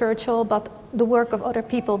being spiritual, but the work of other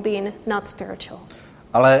people being not spiritual.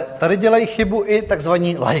 Ale tady dělají chybu i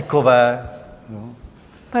takzvaní laikové.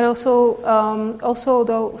 But also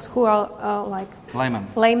those who are like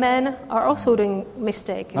laymen are also doing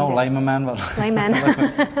mistake. Layman.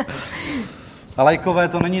 A laikové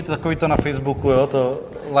to není takový to na Facebooku, jo? To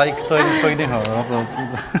like to je něco jiného.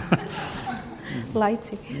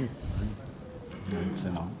 Lajci.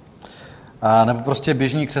 No. A nebo prostě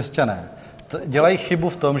běžní křesťané. Dělají chybu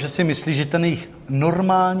v tom, že si myslí, že ten jejich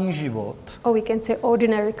normální život we can say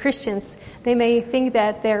ordinary Christians. They may think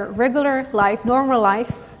that their regular life, normal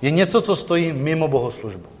life, je něco, co stojí mimo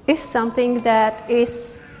bohoslužbu. Is something that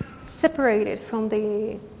is separated from the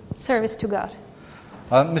service to God.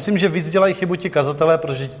 Ale myslím, že víc dělají chybu ti kazatelé,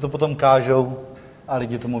 protože ti to potom kážou a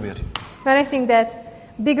lidi tomu věří. But I think that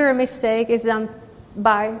bigger mistake is done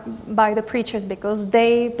by the preachers because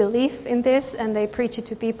they believe in this and they preach it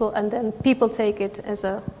to people and then people take it as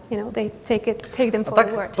a, they take them A for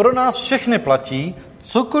the word. tak pro nás všechny platí,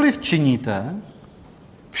 cokoliv činíte,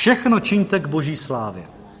 všechno čiňte k Boží slávě.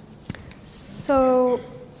 So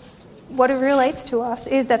what it relates to us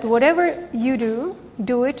is that whatever you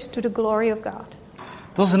do it to the glory of God.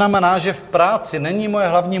 To znamená, že v práci není moje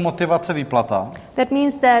hlavní motivace výplata. That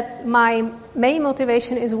means that my main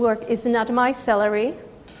motivation is work is not my salary.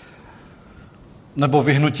 Nebo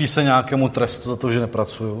vyhnutí se nějakému trestu za to, že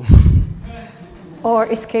nepracuju. Or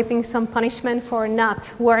escaping some punishment for not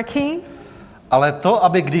working. Ale to,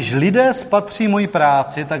 aby když lidé spatří moji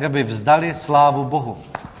práci, tak aby vzdali slávu Bohu.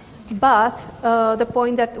 But the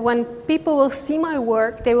point that when people will see my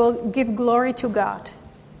work, they will give glory to God.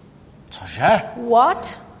 Cože?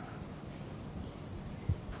 What?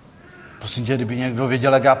 Prosím tě, kdyby někdo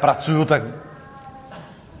věděl, jak já pracuju, tak...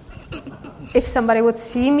 If somebody would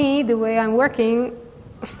see me the way I'm working...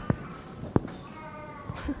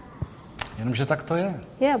 Jenomže tak to je.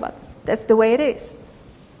 Yeah, but that's the way it is.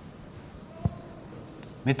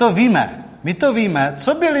 My to víme.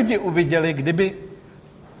 Co by lidi uviděli, kdyby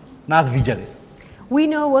nás viděli? We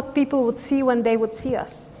know what people would see when they would see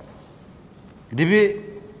us. Kdyby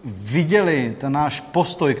viděli ten náš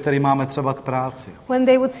postoj, který máme třeba k práci. When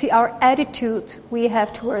they would see our attitude we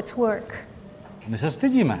have towards work. My se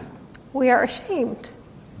stydíme. We are ashamed.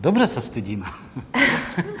 Dobře se stydíme.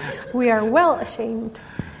 We are well ashamed.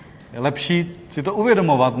 Je lepší si to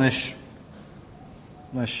uvědomovat, než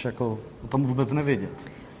jako o tom vůbec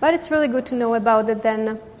nevědět. But it's really good to know about it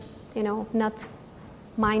than, not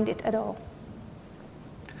mind it at all.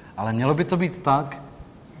 Ale mělo by to být tak,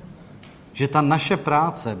 že ta naše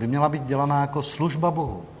práce by měla být dělaná jako služba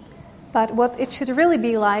Bohu. But what it should really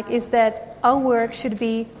be like is that our work should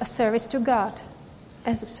be a service to God,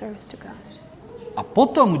 as a service to God. A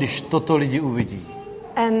potom, když toto lidi uvidí,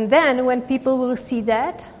 And then when people will see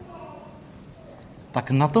that,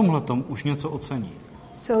 tak na tomhletom už něco ocení.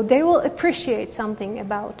 so they will appreciate something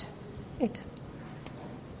about it.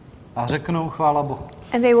 A řeknou chvála Bohu.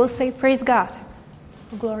 And they will say, praise God,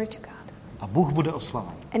 glory to God. A Bůh bude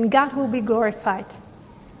oslaven. And God will be glorified.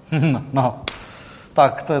 No,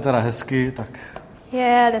 tak to je teda hezky, tak.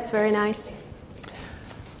 Yeah, that's very nice.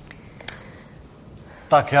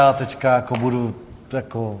 Tak já teďka jako budu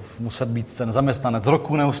muset být ten zaměstnanec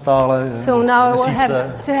roku neustále, So now I will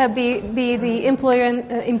měsíce. have to be the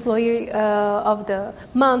employee of the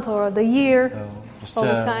month or the year, Jo, all prostě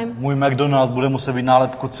the time. můj McDonald bude muset být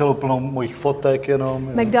nálepku celou plnou mojich fotek jenom.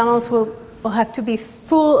 Jo. McDonald's will have to be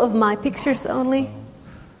full of my pictures only.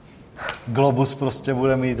 Globus prostě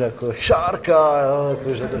bude mít jako šárka, jo,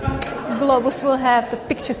 jakože to... Globus will have the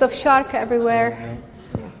pictures of shark everywhere.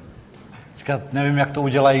 Teďka nevím, jak to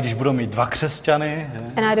udělají, když budou mít 2 křesťany.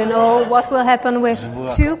 Je? And I don't know what will happen with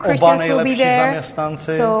two Oba Christians will be nejlepší there.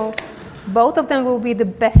 zaměstnanci. So both of them will be the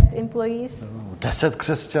best employees. 10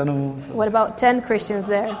 křesťanů. What about 10 Christians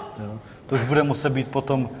there? Jo. To už bude muset být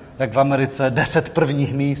potom, jak v Americe, 10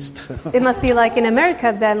 prvních míst. It must be like in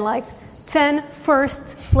America then, like 10 first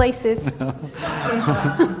places.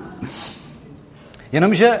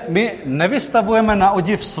 Jenomže my nevystavujeme na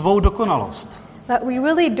odiv svou dokonalost. But we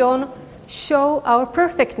really don't show our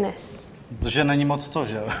perfectness. Protože není moc co,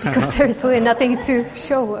 že jo? Because there's really nothing to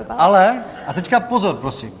show about. Ale, a teďka pozor,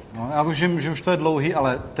 prosím. No, já vím, že už to je dlouhý,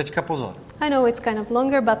 ale teďka pozor. I know it's kind of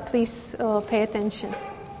longer, but please pay attention.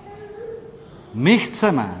 My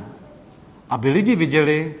chceme, aby lidi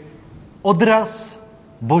viděli odraz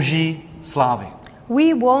Boží slávy.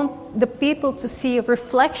 We want the people to see a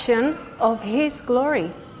reflection of His glory.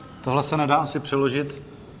 Tohle se nedá asi přeložit.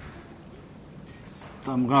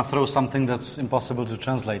 I'm gonna throw something that's impossible to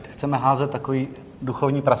translate. Chceme házet takový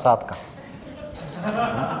duchovní prasátka.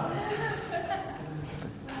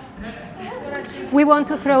 We want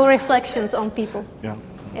to throw reflections on people. Yeah.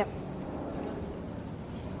 Yeah.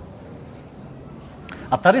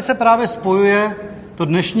 A tady se právě spojuje to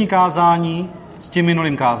dnešní kázání s tím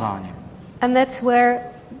minulým kázáním. And that's where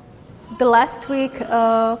the last week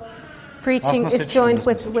preaching Last is message joined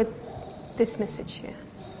and this with this message. Yeah.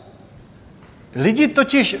 Lidi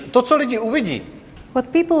totiž, to, co lidi uvidí, What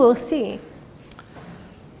people will see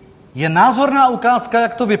je názorná ukázka,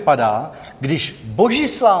 jak to vypadá, když Boží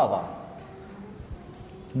sláva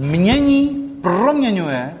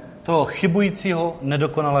proměňuje toho chybujícího,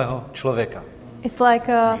 nedokonalého člověka. it's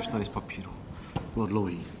like a Ježiš, tady z papíru. Bylo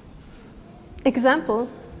dlouhý.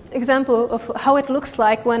 example of how it looks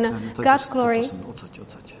like when God's glory. Odsaď.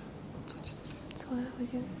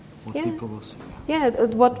 Yeah.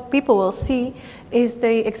 What people will see is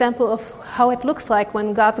the example of how it looks like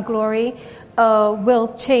when God's glory will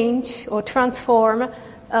change or transform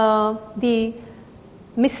the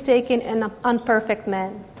mistaken and unperfect man.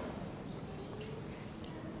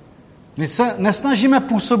 My se nesnažíme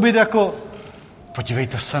působit jako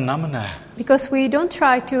podívejte se na mne. Because we don't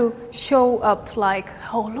try to show up like,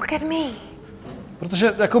 oh, look at me.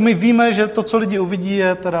 Protože jako my víme, že to, co lidi uvidí,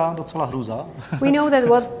 je teda docela hrůza. We know that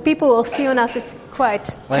what people will see on us is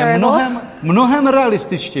quite Ale je terrible. mnohem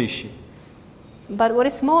realističtější. But what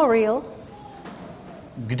is more real?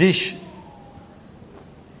 Když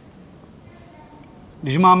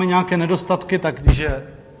máme nějaké nedostatky, tak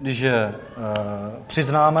když je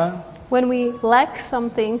přiznáme, When we lack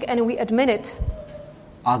something and we admit it.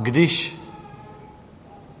 A když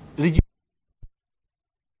lidi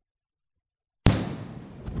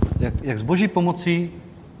jak s Boží pomocí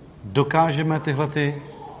dokážeme tyhle ty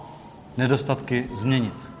nedostatky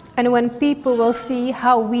změnit. And when people will see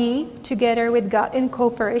how we, together with God, in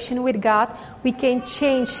cooperation with God, we can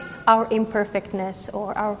change our imperfectness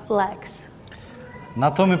or our lacks.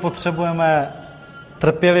 Na to my potřebujeme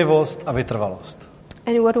trpělivost a vytrvalost.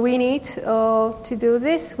 And what we need to do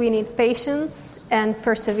this, we need patience and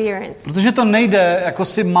perseverance. Protože to nejde jako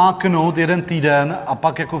si máknout jeden týden a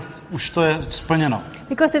pak jako už to je splněno.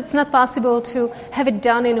 Because it's not possible to have it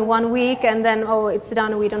done in 1 week and then, oh, it's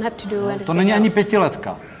done, we don't have to do anything To není ani else.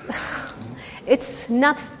 5letka. It's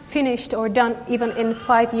not finished or done even in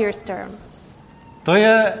 5 years term. To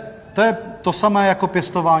je to samé jako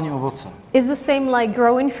pěstování ovoce. It's the same like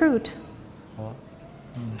growing fruit.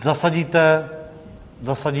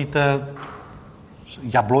 Zasadíte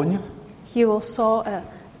jabloň You will sow a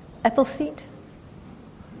apple seed.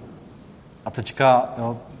 a teďka,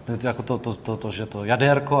 jo, jako to, že to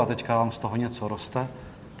jadérko a teďka vám z toho něco roste.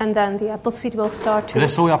 And then the apple seed will start to Kde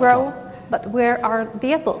jsou jabka? grow. But where are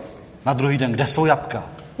the apples? Na druhý den, kde jsou jabka?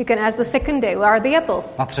 You can ask the second day, where are the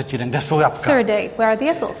apples? Na třetí den, kde jsou jabka? Third day, where are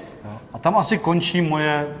the apples? Jo. A tam asi končí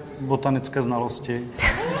moje botanické znalosti.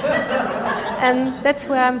 And that's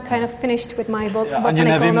where I'm kind of finished with my Já ani botanical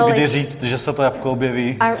nevím, kdy knowledge. říct, že se to jabko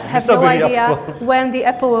objeví. I have no idea when the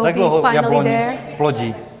apple will Jak be dlouho finally jabloň there.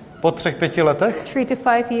 plodí? Po 3-5 letech? 3 to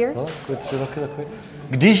 5 years. No, 3 roky takový.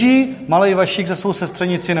 Když jí malej Vašík ze svou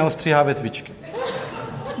sestřenici neostříhá větvičky.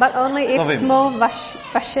 But only To if vím. small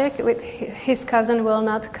Vashek with his cousin will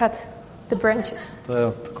not cut the branches. To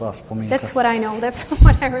je taková vzpomínka. That's what I know. That's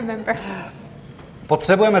what I remember.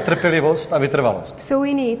 Potřebujeme trpělivost a vytrvalost. So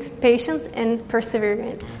we need patience and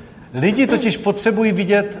perseverance. Lidi totiž potřebují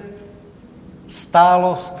vidět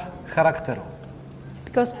stálost charakteru.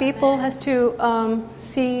 Because people has to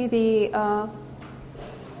see the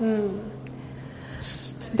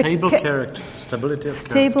Stable character. Stability of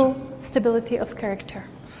stability of character.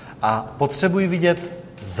 A potřebují vidět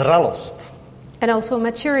zralost. And also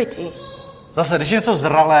maturity. Zase, když je něco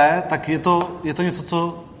zralé, tak je to něco,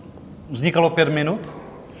 co vznikalo 5 minut.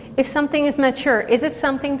 If something is mature, is it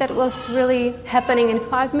something that was really happening in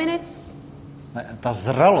 5 minutes? Ne, ta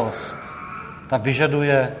zralost, ta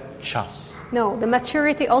vyžaduje čas. No, the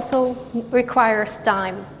maturity also requires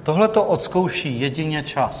time. Tohle to odzkouší jedině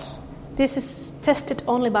čas. This is tested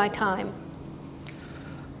only by time.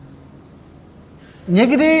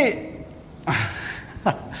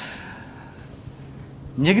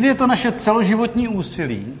 Někdy je to naše celoživotní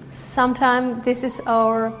úsilí, Sometimes this is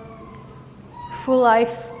our full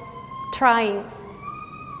life trying.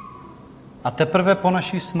 a teprve po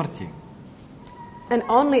naší smrti And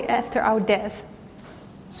only after our death,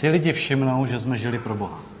 si lidi všimnou, že jsme žili pro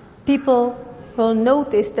Boha. people will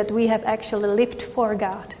notice that we have actually lived for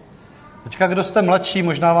God. Teďka, kdo jste mladší,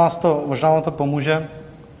 možná vám to pomůže.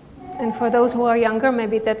 And for those who are younger,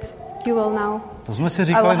 maybe that you will know. To jsme si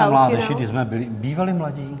říkali na help, mládeži, když jsme bývali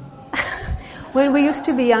mladí. When we used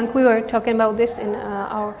to be young, we were talking about this in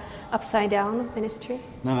our Upside Down ministry.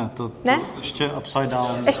 Ne, to ještě upside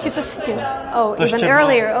down. Ještě to s tím. Oh, To even ještě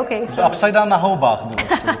earlier, okay. To upside down na houbách bylo.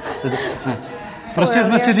 Prostě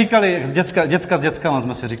jsme si říkali, děcka s dětskama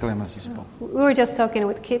jsme si říkali mezi sebou. We were just talking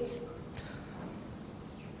with kids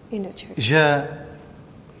in the church. Že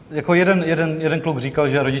jako jeden kluk říkal,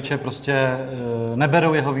 že rodiče prostě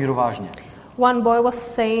neberou jeho víru vážně. One boy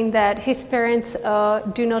was saying that his parents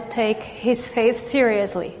do not take his faith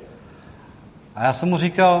seriously. A já jsem mu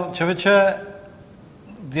říkal, člověče,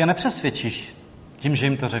 je nepřesvědčíš tím, že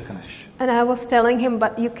jim to řekneš. And I was telling him, but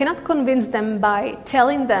you cannot convince them by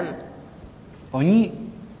telling them. Oni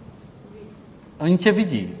tě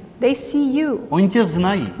vidí. They see you. Oni tě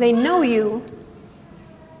znají. They know you.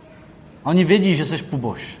 Oni vědí, že jsi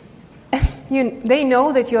puboš. They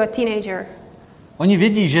know that you're a teenager. Oni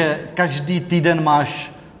vědí, že každý týden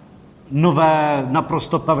máš nové,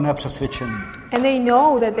 naprosto pevné přesvědčení. And they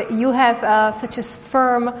know that you have such a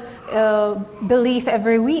firm belief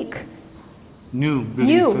every week. New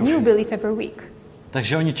belief every week.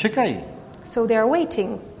 Takže oni čekají, So they are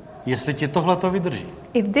waiting. jestli ti tohleto vydrží.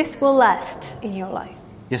 If this will last in your life.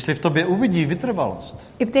 Jestli v tobě uvidí vytrvalost.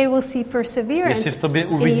 If they will see perseverance. Jestli v tobě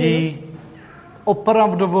uvidí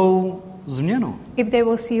opravdovou změnu. If they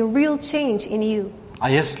will see a real change in you. A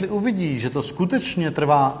jestli uvidí, že to skutečně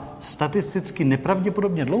trvá statisticky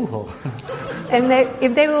nepravděpodobně dlouho. And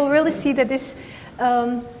if they will really see that this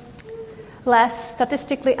lasts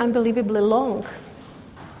statistically unbelievably long.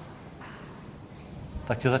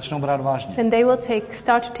 Tak tě začnou brát vážně. Then they will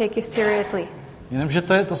start to take you seriously. Jenomže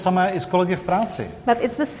to je to samé i s kolegy v práci. But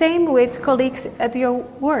it's the same with colleagues at your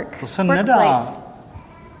work. To se nedá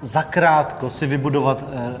zakrátko si vybudovat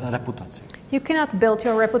reputaci. You cannot build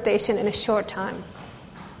your reputation in a short time.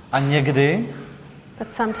 A někdy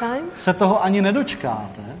But sometimes se toho ani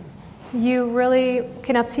nedočkáte. you really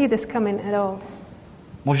cannot see this coming at all.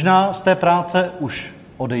 Možná z té práce už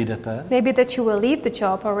odejdete Maybe that you will leave the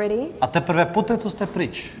job already. a teprve poté, co jste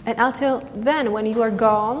pryč, And until then, when you are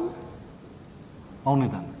gone,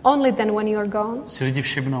 only then when you are gone, si lidi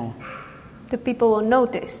všimnou, the people will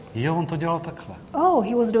notice. jo, on to dělal takhle. Oh,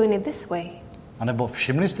 he was doing it this way. A nebo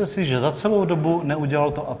všimli jste si, že za celou dobu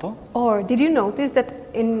neudělal to a to? Or did you notice that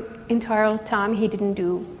in entire time he didn't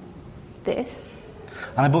do this?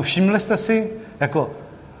 A nebo všimli jste si, jako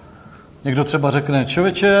někdo třeba řekne,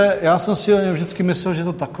 člověče, já jsem si o něm vždycky myslel, že je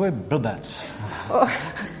to takový blbec.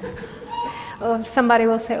 Or somebody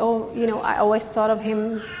will say, oh, you know, I always thought of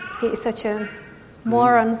him, he is such a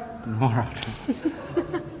moron.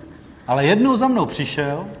 Ale jednou za mnou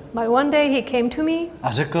přišel But one day he came to me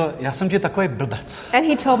a řekl, já jsem ti takový blbec. and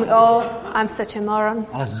he told me, oh, I'm such a moron.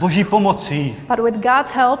 Ale s Boží pomocí But with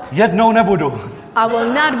God's help, jednou nebudu. I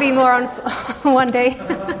will not be moron one day.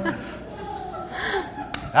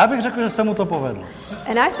 Já bych řekl, že se mu to povedlo.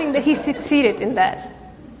 And I think that he succeeded in that.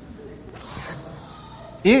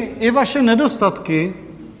 I vaše nedostatky,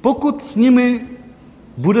 pokud s nimi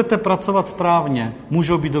budete pracovat správně,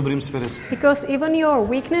 můžou být dobrým svědectvím. Because even your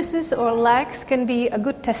weaknesses or lacks can be a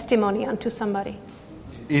good testimony unto somebody.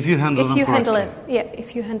 If you handle them correctly.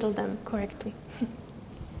 If you handle them correctly.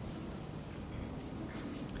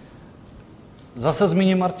 Zase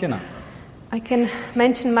zmíním Martina. I can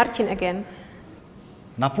mention Martin again.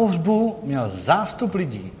 Na pohřbu měl zástup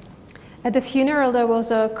lidí. At the funeral there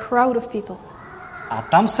was a crowd of people. A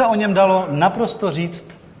tam se o něm dalo naprosto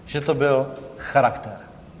říct, že to byl charakter.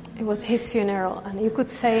 It was his funeral and you could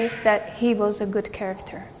say that he was a good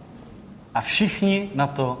character. A všichni na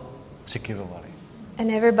to přikyvovali.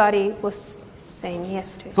 And everybody was saying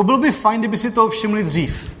yes to it. Jako bylo by fajn, kdyby si toho všimli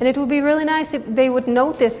dřív. And it would be really nice if they would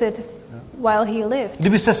notice it while he lived.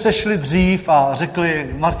 Kdyby se sešli dřív a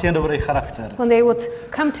řekli, Martin je dobrý charakter. When they would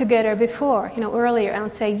come together before, earlier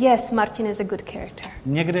and say, yes, Martin is a good character.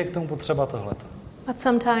 Někdy je k tomu potřeba tohleto. But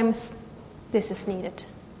sometimes this is needed.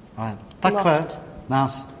 Ale takhle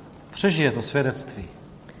nás přežije to svědectví.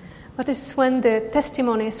 But this is when the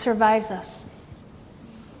testimony survives us.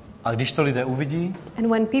 A když to lidé uvidí, And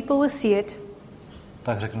when people will see it,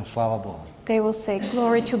 tak řeknou sláva Bohu. they will say,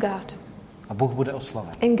 glory to God. A Bůh bude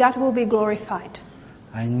oslaven. And God will be glorified.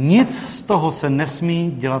 A nic z toho se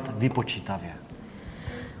nesmí dělat vypočítavě.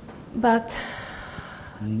 But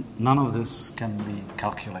None of this can be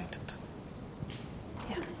calculated.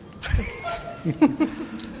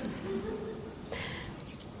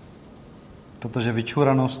 Protože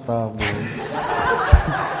vyčuranost a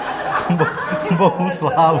Bohu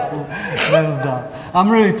slávu nevzdá.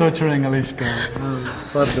 I'm really torturing Eliška.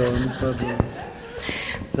 Pardon.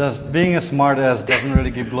 Just being a smart ass doesn't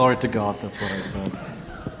really give glory to God, that's what I said.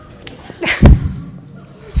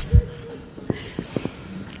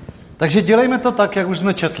 Takže dělejme to tak, jak už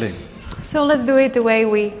jsme četli. so let's do it the way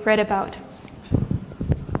we read about.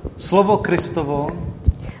 Slovo Kristovo,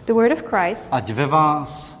 The word of Christ, ať ve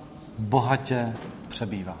vás bohatě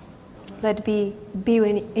přebývá. let be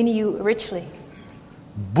in you richly.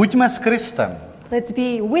 Buďme s Kristem. Let's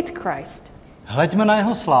be with Christ. Hleďme na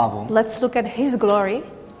jeho slávu. Let's look at his glory.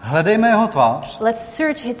 Hledejme jeho tvář. Let's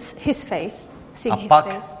search his face, see A his pak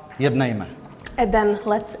face. jednejme. And then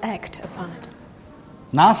let's act upon it.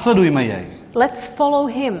 Následujme jej. Let's follow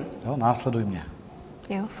him. Jo, následuj mě.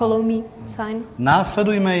 Follow me sign.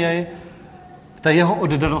 Následujme jej v té jeho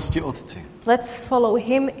oddanosti Otci. Let's follow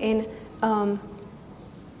him in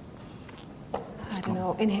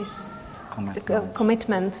in his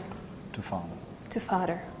commitment to Father. to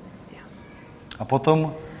Father. Yeah. A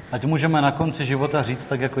potom, ať můžeme na konci života říct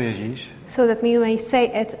tak jako Ježíš, So that we may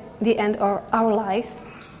say at the end of our life,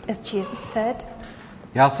 as Jesus said,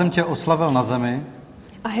 Já jsem tě oslavil na zemi,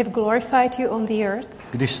 I have glorified you on the earth,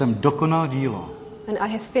 když jsem dokonal dílo, and I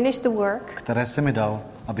have finished the work které jsi mi dal,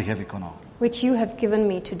 abych je vykonal. which you have given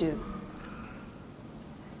me to do.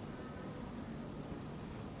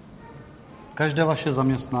 Každé vaše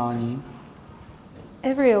zaměstnání,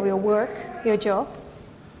 Every of your work, your job,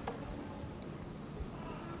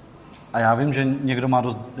 a já vím, že někdo má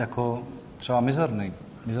dost jako třeba mizerný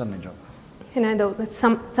job. and I know that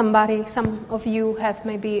some of you have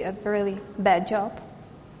maybe a really bad job.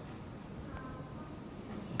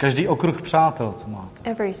 Každý okruh přátel, co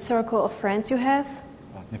máte. Every circle of friends you have,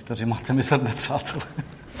 A někteří máte mizerné přátele.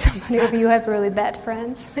 some of you have really bad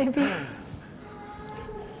friends, maybe.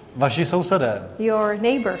 Vaši sousedé. Your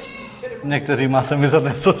neighbors. Někteří máte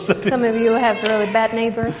mizerné sousedy. Some of you have really bad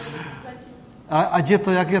neighbors. A ať je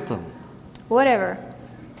to, jak je to. Whatever.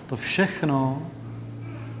 To všechno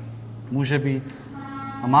může být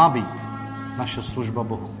a má být naše služba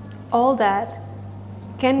Bohu. All that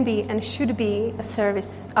can be and should be a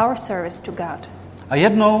service, our service to God. A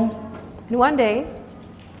jednou, And one day,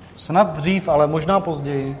 snad dřív, ale možná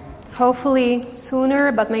později, hopefully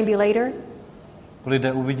sooner, but maybe later,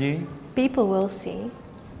 lidé uvidí people will see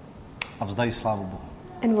a vzdají slávu Bohu.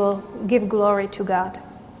 and will give glory to God.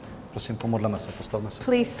 Prosím, pomodleme se, postavme se.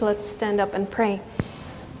 Please let's stand up and pray.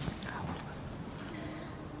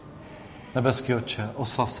 Nebeský Otče,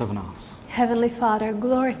 oslav se v nás. Heavenly Father,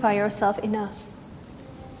 glorify yourself in us.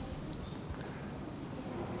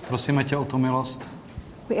 Prosíme tě o tu milost,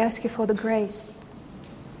 We ask you for the grace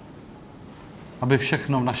aby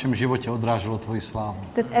všechno v našem životě odráželo tvoji slávu.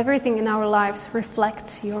 that everything in our lives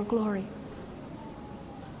reflects your glory.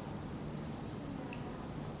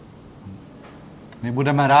 My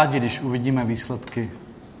budeme rádi, když uvidíme výsledky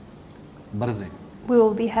brzy. We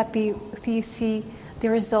will be happy if we see the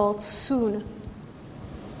results soon,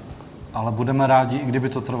 Ale budeme rádi, i kdyby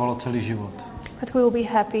to trvalo celý život. but we will be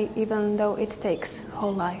happy even though it takes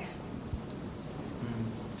whole life.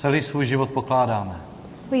 Celý svůj život pokládáme.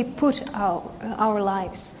 We put our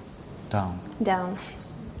lives down.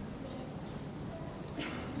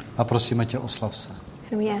 A prosíme tě, oslav se.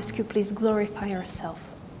 And we ask you, please glorify yourself.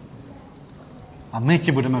 A my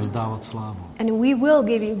ti budeme vzdávat slávu. And we will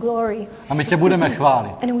give you glory. A my tě budeme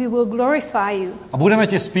chválit. And we will glorify you. A budeme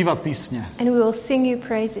ti zpívat písně. And we will sing you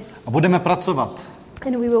praises. A budeme pracovat.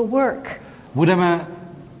 And we will work. Budeme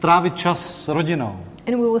trávit čas s rodinou.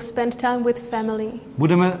 And we will spend time with family.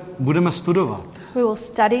 Budeme studovat. We will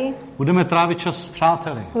study. Budeme trávit čas s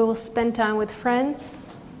přáteli. We will spend time with friends.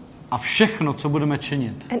 A všechno, co budeme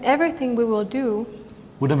činit, And everything we will do,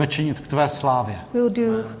 budeme činit k tvé slávě. we will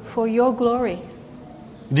do for your glory.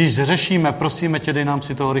 Když řešíme, prosíme tě, dej nám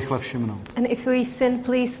si toho rychle všimnout. And if we sin,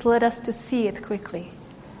 please let us to see it quickly.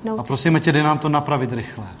 A Notice. prosíme tě, dej nám to napravit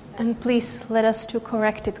rychle. And please let us to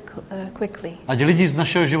correct it quickly. Ať lidi z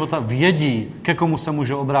našeho života vědí, ke komu se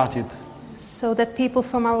můžou obrátit. So that people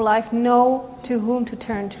from our life know to whom to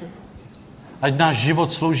turn to. Ať náš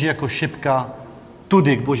život slouží jako šipka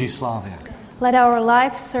tudy k Boží slávě. Let our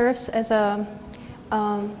life serves as a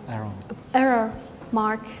Aaron. error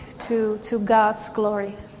mark to God's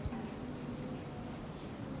glory.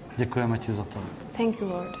 Děkujeme ti za to. Thank you,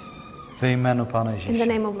 Lord. Ve jménu Pána In the Ježíše.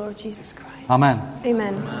 name of Lord Jesus Christ. Amen.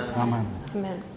 Amen. Amen. Amen.